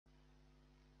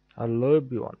Hello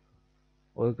everyone,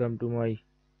 welcome to my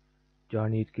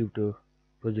Journey with Crypto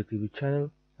project review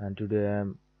channel, and today I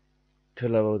am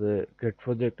tell about a great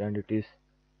project, and it is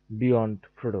Beyond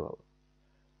Protocol,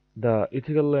 the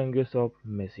ethical language of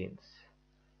machines.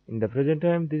 In the present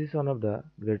time, this is one of the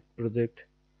great project,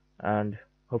 and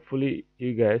hopefully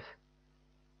you guys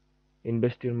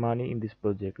invest your money in this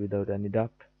project without any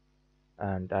doubt.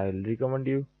 And I'll recommend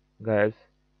you guys.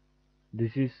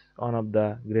 This is one of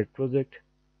the great project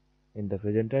in the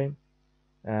present time,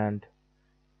 and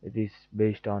it is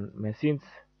based on machines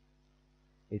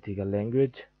ethical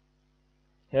language.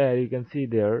 Here you can see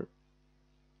their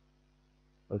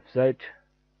website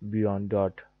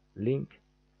beyond.link,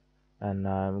 and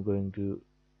I'm going to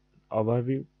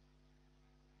overview.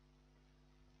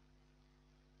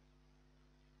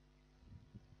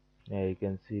 Here you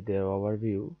can see their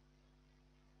overview.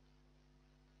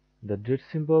 The jet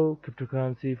symbol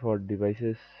cryptocurrency for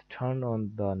devices turn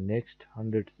on the next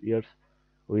 100 years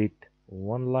with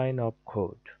one line of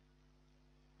code.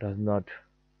 Does not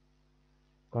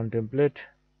contemplate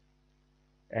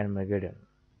Armageddon.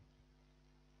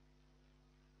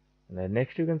 And then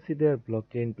next you can see their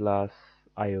blockchain plus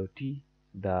IoT,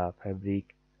 the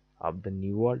fabric of the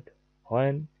new world.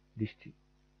 When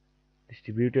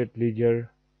distributed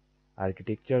ledger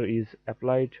architecture is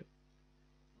applied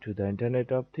to the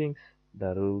Internet of Things,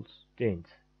 the rules change.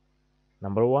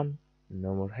 Number one,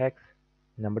 no more hacks.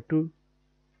 Number two,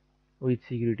 with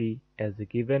security as a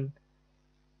given,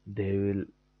 they will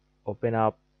open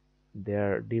up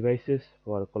their devices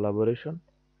for collaboration,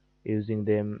 using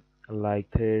them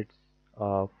like threads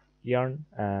of yarn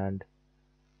and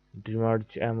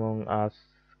demerge among us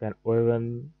can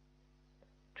woven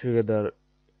together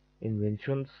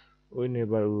inventions we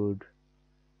never would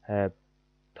have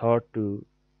thought to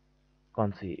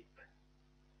conceive.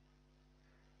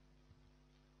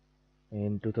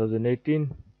 In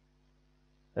 2018,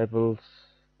 Apple's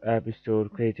App Store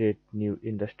created new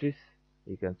industries.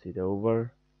 You can see the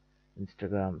over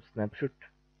Instagram snapshot,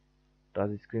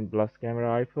 touchscreen plus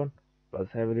camera iPhone plus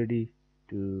ability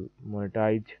to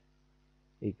monetize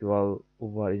equal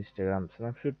over Instagram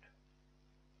snapshot.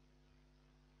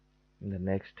 In the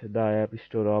next, the App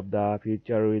Store of the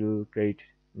future will create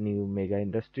new mega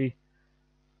industry,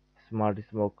 smart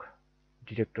smoke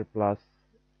detector plus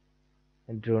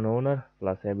drone owner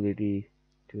plus ability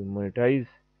to monetize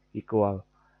equal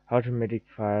automatic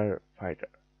firefighter.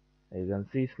 You can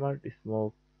see smart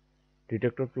smoke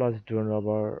detector plus drone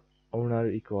rubber owner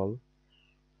equal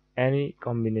any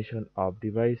combination of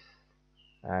device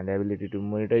and ability to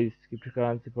monetize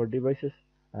cryptocurrency for devices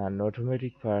and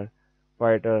automatic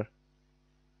firefighter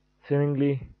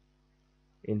seemingly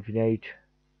infinite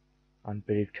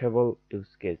unpredictable use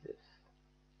cases.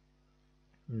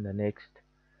 In the next,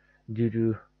 due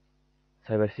to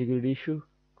cybersecurity issue,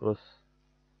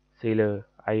 cross-seller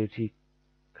IoT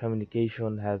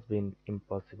communication has been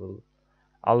impossible,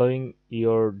 allowing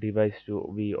your device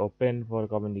to be open for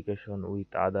communication with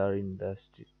other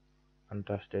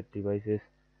untrusted devices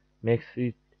makes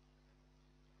it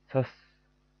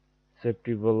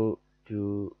susceptible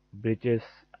to breaches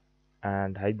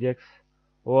and hijacks.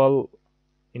 All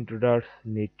intruders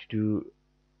need to do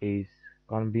is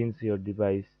convince your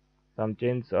device some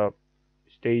change of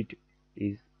state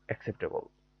is acceptable.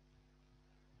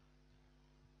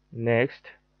 Next,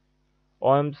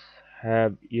 OEMs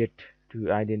have yet to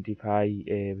identify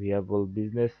a viable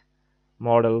business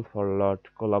model for lot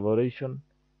collaboration.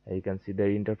 You can see the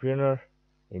entrepreneur,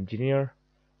 engineer,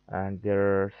 and there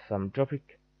are some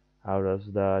topic. How does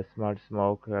the smart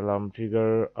smoke alarm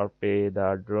trigger or pay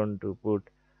the drone to put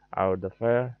out the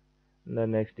fire? The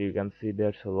next you can see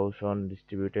their solution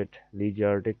distributed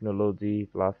ledger technology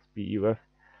plus PUF,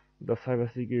 the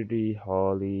cybersecurity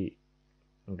holy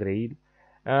grail.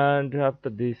 And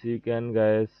after this you can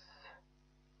guys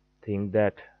think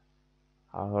that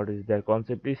what is their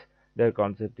concept is. Their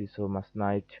concept is so much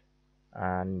nice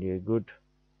and good.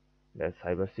 Their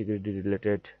cybersecurity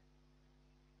related,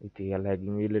 ethical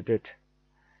hacking related.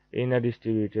 In a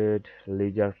distributed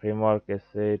ledger framework, a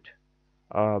set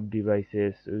of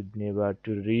devices would never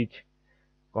to reach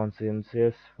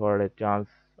consensus for a chance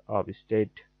of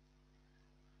state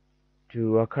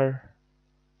to occur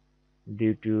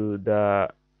due to the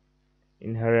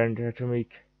inherent atomic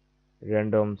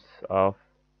randoms of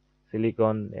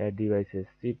silicon. A devices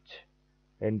shipped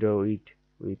into it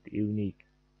with unique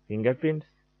fingerprints.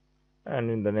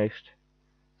 And in the next,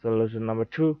 solution number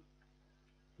two,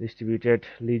 distributed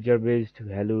ledger based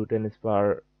value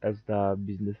transfer as the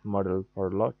business model for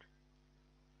lot.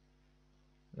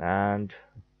 And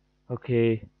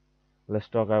okay, let's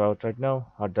talk about right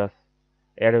now, how does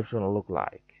adoption look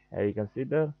like. Here you can see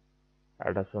the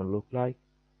adoption look like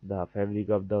the fabric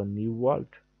of the new world.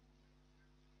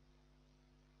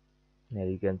 Here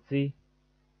you can see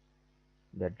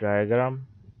the diagram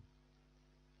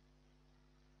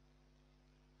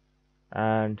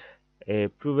and a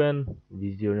proven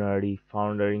visionary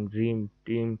founding dream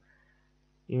team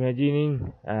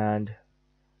imagining and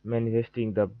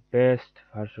manifesting the best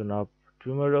version of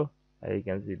tomorrow. Here you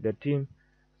can see the team: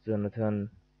 Jonathan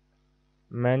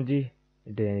Manji,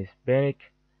 Dennis Benick,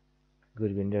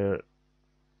 Gurvinder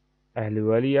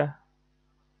Ahluwalia,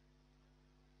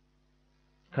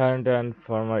 current and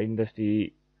former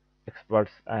industry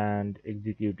experts and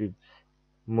executives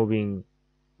moving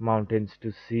mountains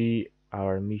to see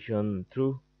our mission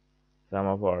through. Some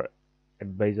of our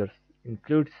advisors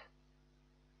includes,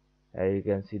 you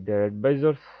can see their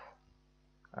advisors,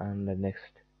 and the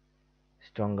next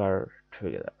stronger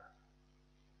together.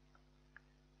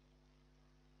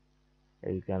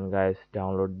 You can guys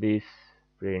download this,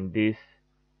 print this,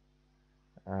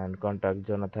 and contact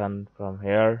Jonathan from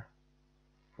here.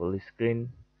 Full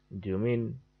screen, zoom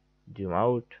in, zoom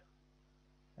out,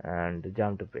 and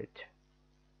jump to page.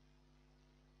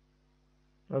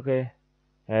 Okay,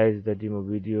 here is the demo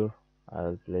video.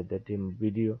 I'll play the demo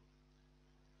video.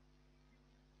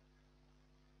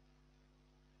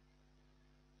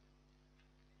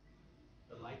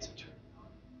 The lights are turning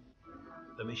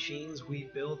on. The machines we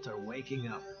built are waking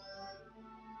up.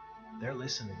 They're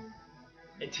listening.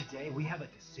 And today we have a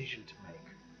decision to make.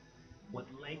 What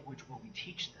language will we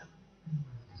teach them?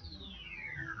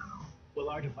 Will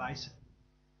our devices...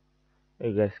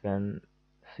 You guys can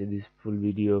see this full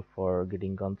video for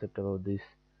getting concept about this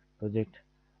project,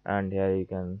 and here you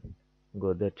can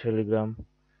go the Telegram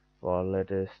for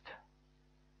latest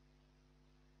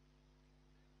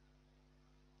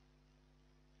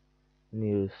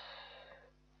news.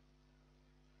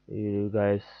 You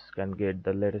guys can get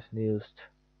the latest news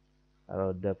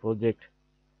about the project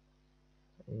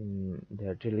in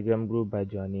their Telegram group by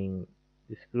joining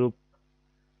this group.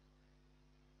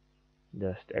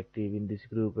 Just active in this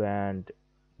group and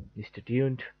stay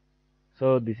tuned.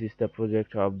 So this is the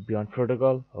project of Beyond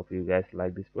Protocol. Hope you guys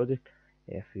like this project.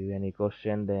 If you have any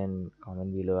question, then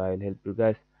comment below. I'll help you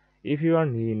guys. If you are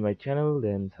new in my channel,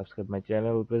 then subscribe my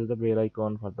channel. Press the bell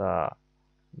icon for the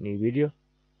new video.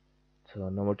 So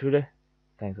no more today.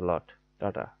 Thanks a lot.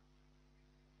 Tata.